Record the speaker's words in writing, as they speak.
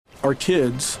Our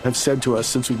kids have said to us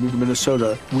since we moved to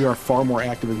Minnesota, we are far more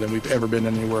active than we've ever been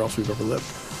anywhere else we've ever lived.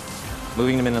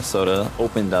 Moving to Minnesota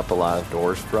opened up a lot of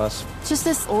doors for us. Just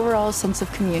this overall sense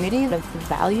of community, of the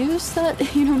values that,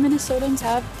 Minnesotans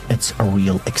have. It's a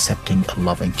real accepting,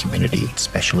 loving community,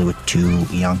 especially with 2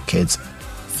 young kids.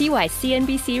 See why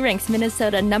CNBC ranks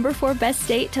Minnesota number 4 best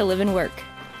state to live and work.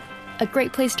 A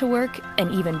great place to work,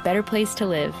 an even better place to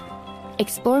live.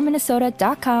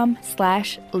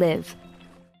 ExploreMinnesota.com/live.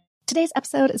 Today's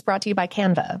episode is brought to you by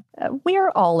Canva. We're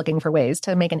all looking for ways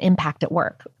to make an impact at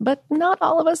work, but not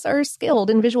all of us are skilled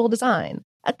in visual design.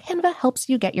 Canva helps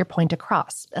you get your point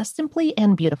across, simply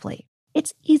and beautifully.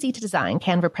 It's easy to design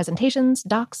Canva presentations,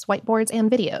 docs, whiteboards,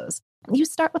 and videos. You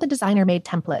start with a designer-made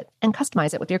template and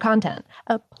customize it with your content.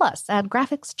 Plus, add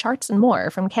graphics, charts, and more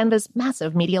from Canva's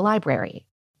massive media library.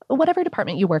 Whatever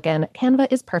department you work in,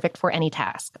 Canva is perfect for any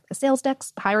task. Sales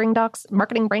decks, hiring docs,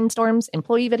 marketing brainstorms,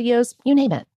 employee videos, you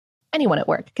name it. Anyone at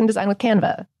work can design with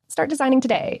Canva. Start designing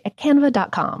today at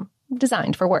canva.com.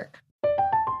 Designed for work.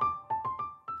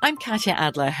 I'm Katya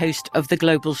Adler, host of The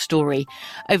Global Story.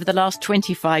 Over the last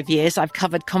 25 years, I've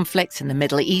covered conflicts in the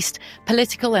Middle East,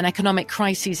 political and economic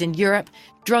crises in Europe,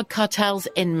 drug cartels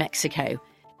in Mexico.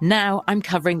 Now I'm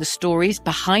covering the stories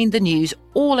behind the news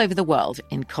all over the world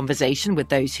in conversation with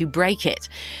those who break it.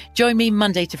 Join me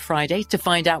Monday to Friday to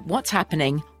find out what's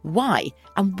happening, why,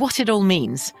 and what it all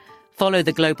means. Follow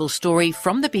The Global Story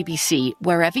from the BBC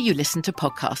wherever you listen to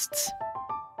podcasts.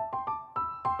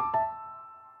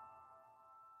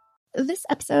 This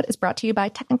episode is brought to you by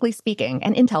Technically Speaking,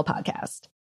 an Intel podcast.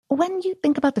 When you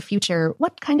think about the future,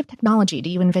 what kind of technology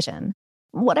do you envision?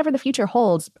 Whatever the future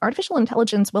holds, artificial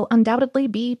intelligence will undoubtedly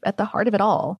be at the heart of it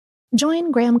all.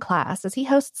 Join Graham Class as he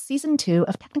hosts Season 2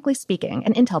 of Technically Speaking,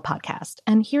 an Intel podcast,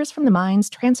 and hears from the minds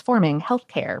transforming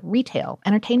healthcare, retail,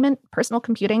 entertainment, personal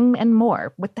computing, and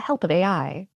more with the help of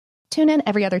AI. Tune in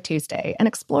every other Tuesday and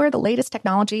explore the latest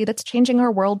technology that's changing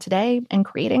our world today and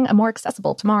creating a more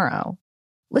accessible tomorrow.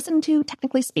 Listen to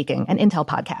Technically Speaking, an Intel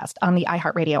podcast on the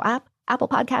iHeartRadio app, Apple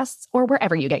Podcasts, or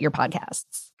wherever you get your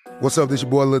podcasts. What's up, this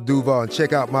your boy Lil Duval, and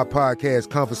check out my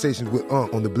podcast, Conversations with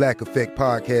Unc, on the Black Effect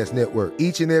Podcast Network.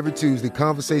 Each and every Tuesday,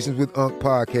 Conversations with Unc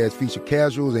podcast feature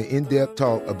casual and in-depth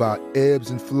talk about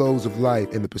ebbs and flows of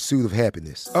life and the pursuit of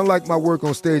happiness. Unlike my work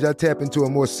on stage, I tap into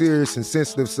a more serious and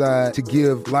sensitive side to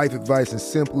give life advice and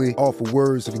simply offer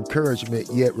words of encouragement,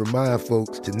 yet remind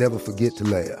folks to never forget to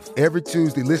laugh. Every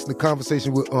Tuesday, listen to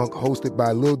Conversation with Unc, hosted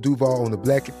by Lil Duval on the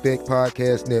Black Effect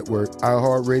Podcast Network,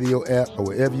 iHeartRadio app, or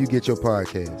wherever you get your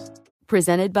podcasts.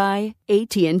 Presented by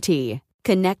AT&T.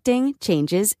 Connecting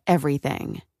changes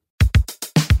everything.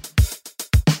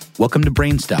 Welcome to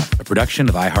Brainstuff, a production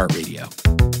of iHeartRadio.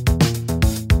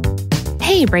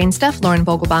 Hey, Brainstuff, Lauren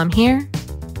Vogelbaum here.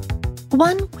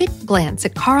 One quick glance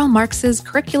at Karl Marx's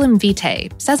curriculum vitae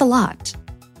says a lot.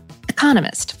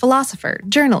 Economist, philosopher,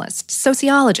 journalist,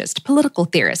 sociologist, political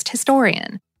theorist,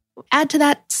 historian. Add to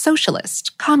that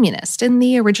socialist, communist in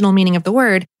the original meaning of the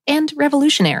word, and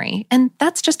revolutionary, and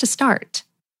that's just a start.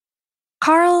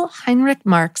 Karl Heinrich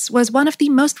Marx was one of the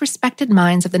most respected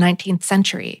minds of the 19th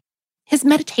century. His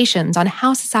meditations on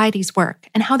how societies work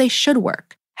and how they should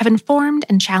work have informed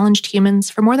and challenged humans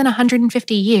for more than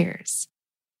 150 years.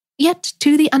 Yet,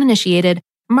 to the uninitiated,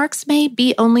 Marx may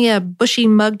be only a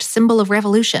bushy-mugged symbol of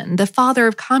revolution, the father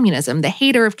of communism, the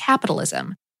hater of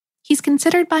capitalism. He's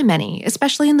considered by many,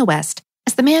 especially in the West,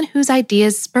 as the man whose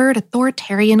ideas spurred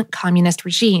authoritarian communist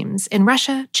regimes in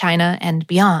Russia, China, and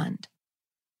beyond.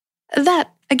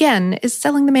 That, again, is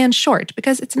selling the man short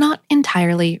because it's not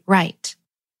entirely right.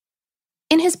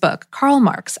 In his book, Karl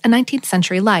Marx, A 19th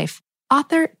Century Life,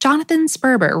 author Jonathan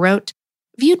Sperber wrote,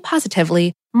 "Viewed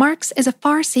positively, Marx is a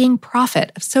far-seeing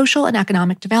prophet of social and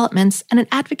economic developments and an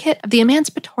advocate of the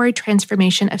emancipatory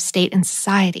transformation of state and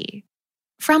society.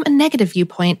 From a negative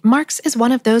viewpoint, Marx is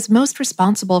one of those most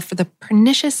responsible for the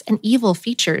pernicious and evil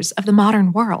features of the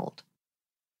modern world."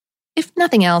 If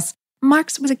nothing else,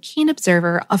 Marx was a keen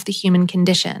observer of the human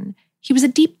condition. He was a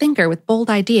deep thinker with bold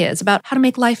ideas about how to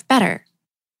make life better.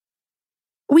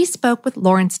 We spoke with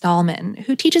Lawrence Dahlman,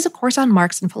 who teaches a course on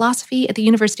Marx and philosophy at the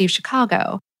University of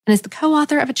Chicago and is the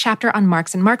co-author of a chapter on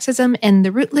Marx and Marxism in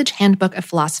the Routledge Handbook of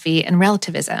Philosophy and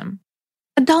Relativism.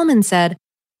 Dahlman said,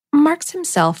 Marx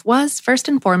himself was, first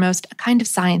and foremost, a kind of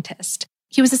scientist.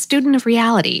 He was a student of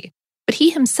reality, but he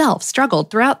himself struggled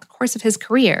throughout the course of his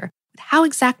career with how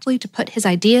exactly to put his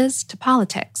ideas to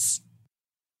politics.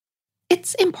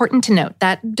 It's important to note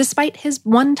that despite his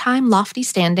one-time lofty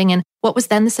standing in what was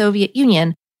then the Soviet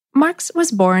Union, Marx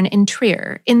was born in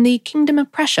Trier, in the Kingdom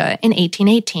of Prussia, in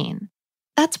 1818.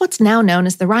 That's what's now known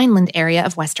as the Rhineland area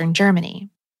of Western Germany.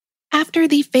 After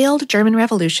the failed German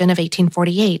Revolution of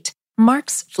 1848,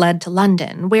 Marx fled to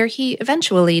London, where he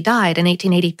eventually died in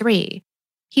 1883.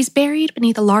 He's buried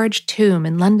beneath a large tomb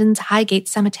in London's Highgate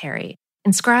Cemetery,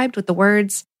 inscribed with the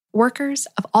words, "Workers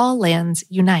of all lands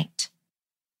unite."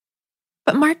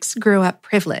 But Marx grew up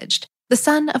privileged, the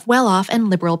son of well-off and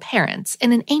liberal parents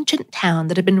in an ancient town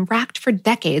that had been racked for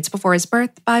decades before his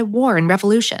birth by war and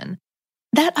revolution.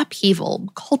 That upheaval,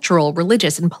 cultural,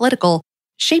 religious, and political,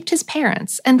 shaped his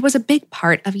parents and was a big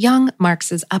part of young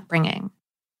Marx's upbringing.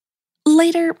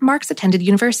 Later, Marx attended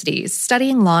universities,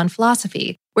 studying law and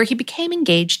philosophy, where he became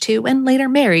engaged to and later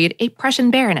married a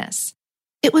Prussian baroness.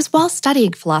 It was while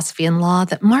studying philosophy and law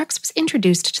that Marx was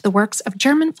introduced to the works of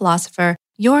German philosopher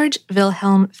Georg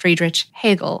Wilhelm Friedrich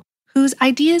Hegel, whose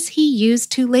ideas he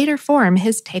used to later form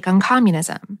his take on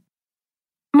communism.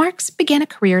 Marx began a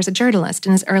career as a journalist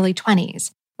in his early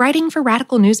 20s, writing for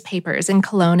radical newspapers in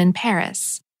Cologne and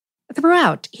Paris.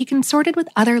 Throughout, he consorted with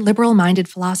other liberal-minded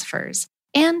philosophers,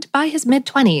 and by his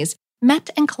mid-20s, met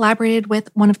and collaborated with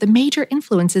one of the major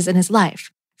influences in his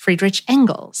life, Friedrich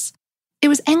Engels. It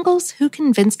was Engels who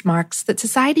convinced Marx that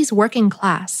society's working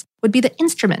class would be the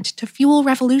instrument to fuel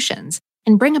revolutions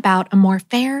and bring about a more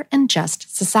fair and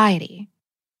just society.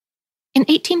 In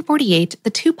 1848,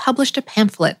 the two published a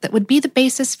pamphlet that would be the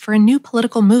basis for a new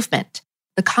political movement,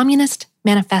 the Communist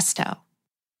Manifesto.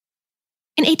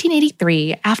 In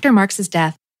 1883, after Marx's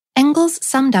death, Engels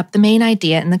summed up the main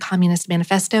idea in the Communist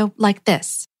Manifesto like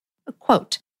this,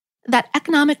 quote, that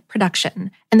economic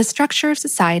production and the structure of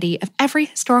society of every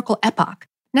historical epoch,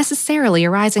 necessarily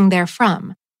arising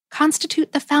therefrom,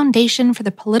 constitute the foundation for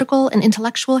the political and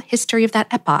intellectual history of that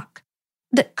epoch,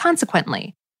 that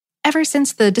consequently, ever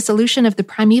since the dissolution of the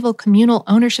primeval communal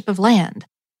ownership of land,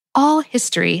 all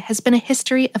history has been a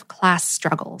history of class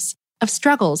struggles, of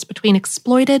struggles between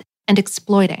exploited and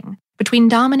exploiting, between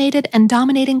dominated and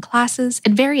dominating classes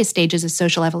at various stages of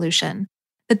social evolution,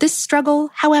 that this struggle,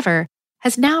 however,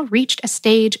 has now reached a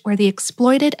stage where the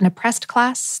exploited and oppressed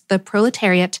class, the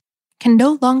proletariat, can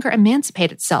no longer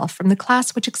emancipate itself from the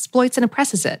class which exploits and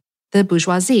oppresses it, the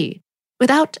bourgeoisie,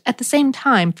 without at the same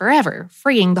time forever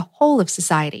freeing the whole of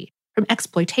society from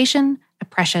exploitation,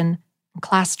 oppression, and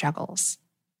class struggles.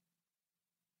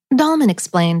 Dahlman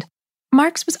explained,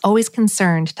 Marx was always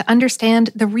concerned to understand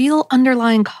the real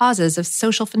underlying causes of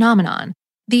social phenomenon,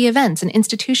 the events and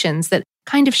institutions that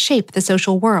kind of shape the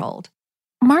social world.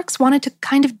 Marx wanted to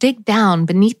kind of dig down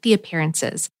beneath the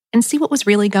appearances and see what was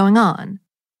really going on.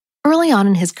 Early on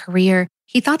in his career,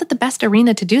 he thought that the best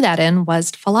arena to do that in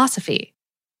was philosophy.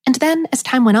 And then, as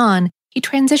time went on, he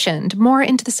transitioned more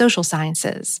into the social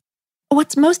sciences.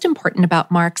 What's most important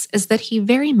about Marx is that he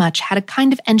very much had a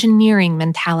kind of engineering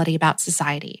mentality about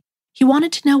society. He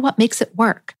wanted to know what makes it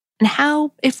work, and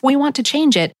how, if we want to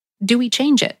change it, do we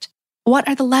change it? What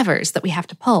are the levers that we have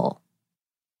to pull?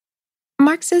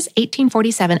 Marx's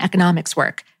 1847 economics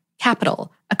work,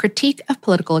 Capital, a critique of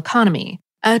political economy,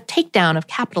 a takedown of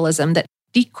capitalism that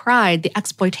decried the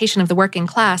exploitation of the working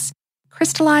class,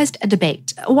 crystallized a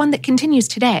debate, one that continues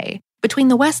today, between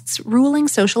the West's ruling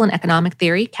social and economic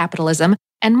theory, capitalism,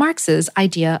 and Marx's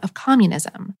idea of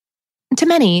communism. To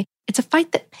many, it's a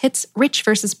fight that pits rich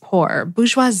versus poor,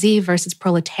 bourgeoisie versus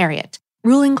proletariat,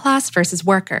 ruling class versus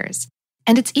workers.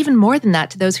 And it's even more than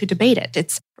that to those who debate it.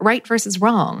 It's right versus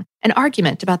wrong, an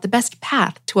argument about the best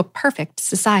path to a perfect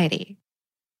society.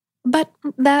 But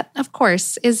that, of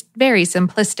course, is very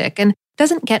simplistic and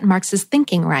doesn't get Marx's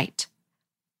thinking right.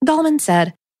 Dahlman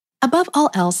said, above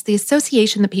all else, the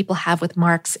association that people have with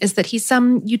Marx is that he's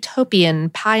some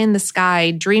utopian,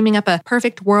 pie-in-the-sky, dreaming up a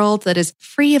perfect world that is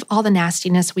free of all the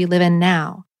nastiness we live in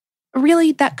now.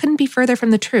 Really, that couldn't be further from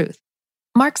the truth.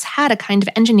 Marx had a kind of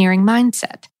engineering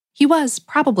mindset. He was,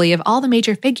 probably of all the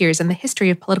major figures in the history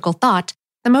of political thought,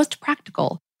 the most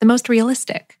practical, the most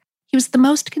realistic. He was the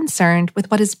most concerned with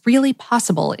what is really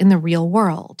possible in the real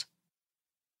world.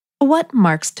 What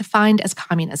Marx defined as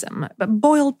communism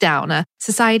boiled down a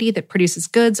society that produces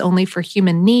goods only for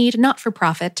human need, not for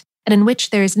profit, and in which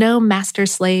there is no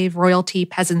master-slave, royalty,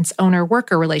 peasants,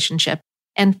 owner-worker relationship,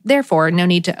 and therefore no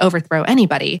need to overthrow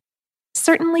anybody,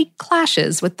 certainly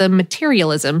clashes with the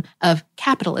materialism of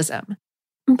capitalism.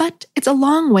 But it's a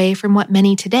long way from what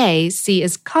many today see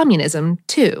as communism,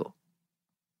 too.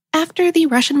 After the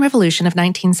Russian Revolution of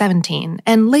 1917,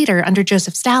 and later under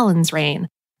Joseph Stalin's reign,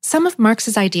 some of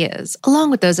Marx's ideas, along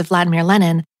with those of Vladimir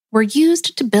Lenin, were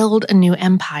used to build a new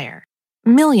empire.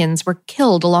 Millions were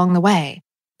killed along the way.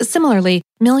 Similarly,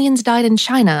 millions died in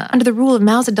China under the rule of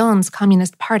Mao Zedong's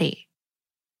Communist Party.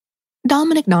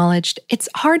 Dahlman acknowledged it's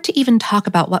hard to even talk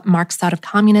about what Marx thought of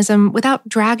communism without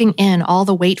dragging in all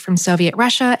the weight from Soviet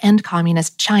Russia and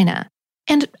Communist China.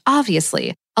 And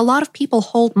obviously, a lot of people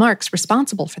hold Marx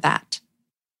responsible for that.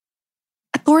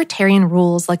 Authoritarian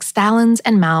rules like Stalin's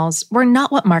and Mao's were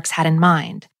not what Marx had in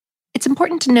mind. It's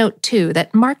important to note, too,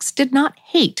 that Marx did not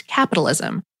hate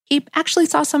capitalism. He actually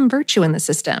saw some virtue in the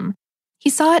system. He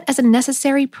saw it as a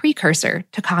necessary precursor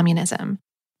to communism.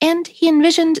 And he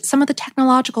envisioned some of the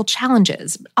technological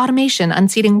challenges, automation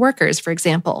unseating workers, for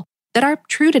example, that are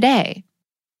true today.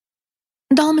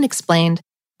 Dahlman explained,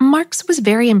 Marx was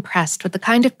very impressed with the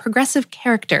kind of progressive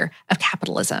character of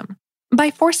capitalism.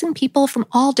 By forcing people from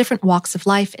all different walks of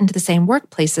life into the same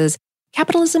workplaces,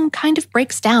 capitalism kind of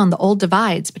breaks down the old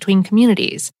divides between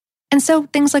communities. And so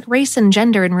things like race and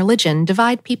gender and religion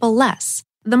divide people less,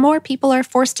 the more people are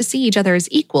forced to see each other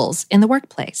as equals in the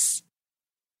workplace.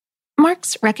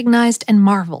 Marx recognized and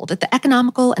marveled at the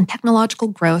economical and technological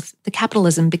growth that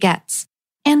capitalism begets,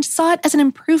 and saw it as an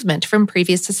improvement from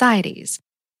previous societies.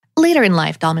 Later in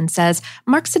life, Dahlman says,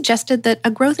 Marx suggested that a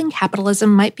growth in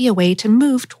capitalism might be a way to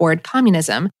move toward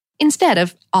communism instead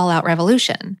of all-out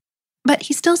revolution. But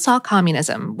he still saw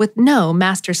communism, with no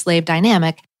master-slave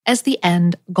dynamic, as the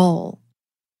end goal.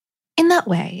 In that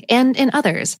way, and in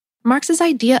others, Marx's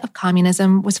idea of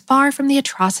communism was far from the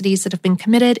atrocities that have been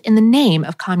committed in the name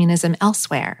of communism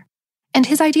elsewhere. And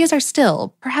his ideas are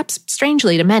still, perhaps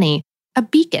strangely to many, a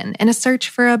beacon in a search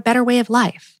for a better way of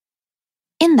life.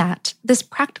 In that, this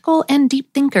practical and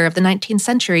deep thinker of the 19th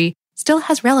century still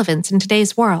has relevance in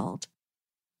today's world.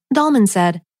 Dahlman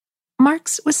said,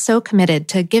 Marx was so committed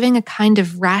to giving a kind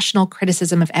of rational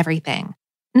criticism of everything,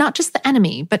 not just the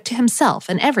enemy, but to himself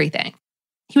and everything.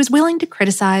 He was willing to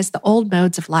criticize the old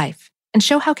modes of life and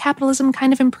show how capitalism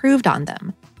kind of improved on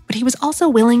them, but he was also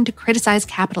willing to criticize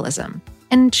capitalism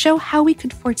and show how we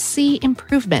could foresee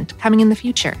improvement coming in the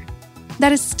future.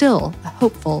 That is still a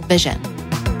hopeful vision.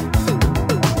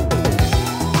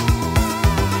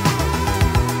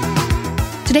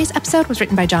 Today's episode was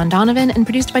written by John Donovan and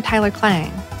produced by Tyler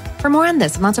Klang. For more on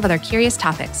this and lots of other curious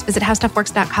topics, visit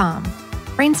howstuffworks.com.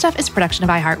 Brainstuff is a production of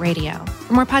iHeartRadio.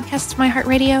 For more podcasts from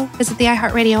iHeartRadio, visit the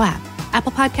iHeartRadio app,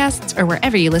 Apple Podcasts, or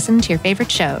wherever you listen to your favorite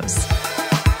shows.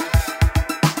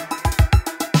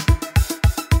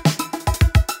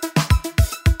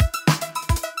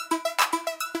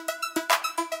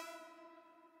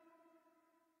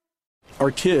 Our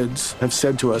kids have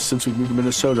said to us since we moved to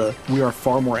Minnesota, we are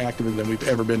far more active than we've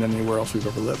ever been anywhere else we've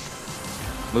ever lived.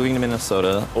 Moving to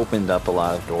Minnesota opened up a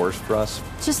lot of doors for us.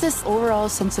 Just this overall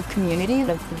sense of community, of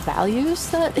the values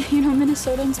that,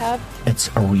 Minnesotans have. It's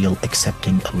a real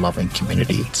accepting, loving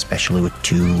community, especially with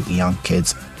 2 young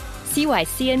kids. See why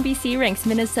CNBC ranks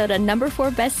Minnesota number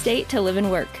 4 best state to live and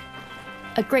work.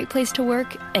 A great place to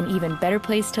work, an even better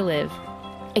place to live.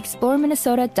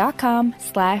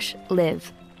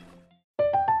 ExploreMinnesota.com/live.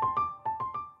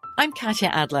 I'm Katya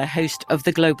Adler, host of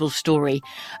The Global Story.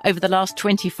 Over the last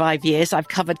 25 years, I've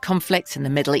covered conflicts in the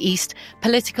Middle East,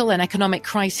 political and economic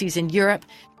crises in Europe,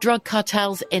 drug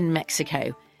cartels in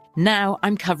Mexico. Now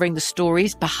I'm covering the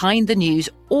stories behind the news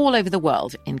all over the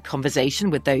world in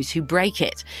conversation with those who break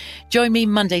it. Join me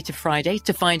Monday to Friday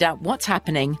to find out what's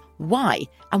happening, why,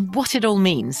 and what it all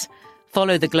means.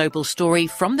 Follow The Global Story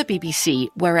from the BBC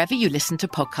wherever you listen to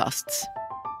podcasts.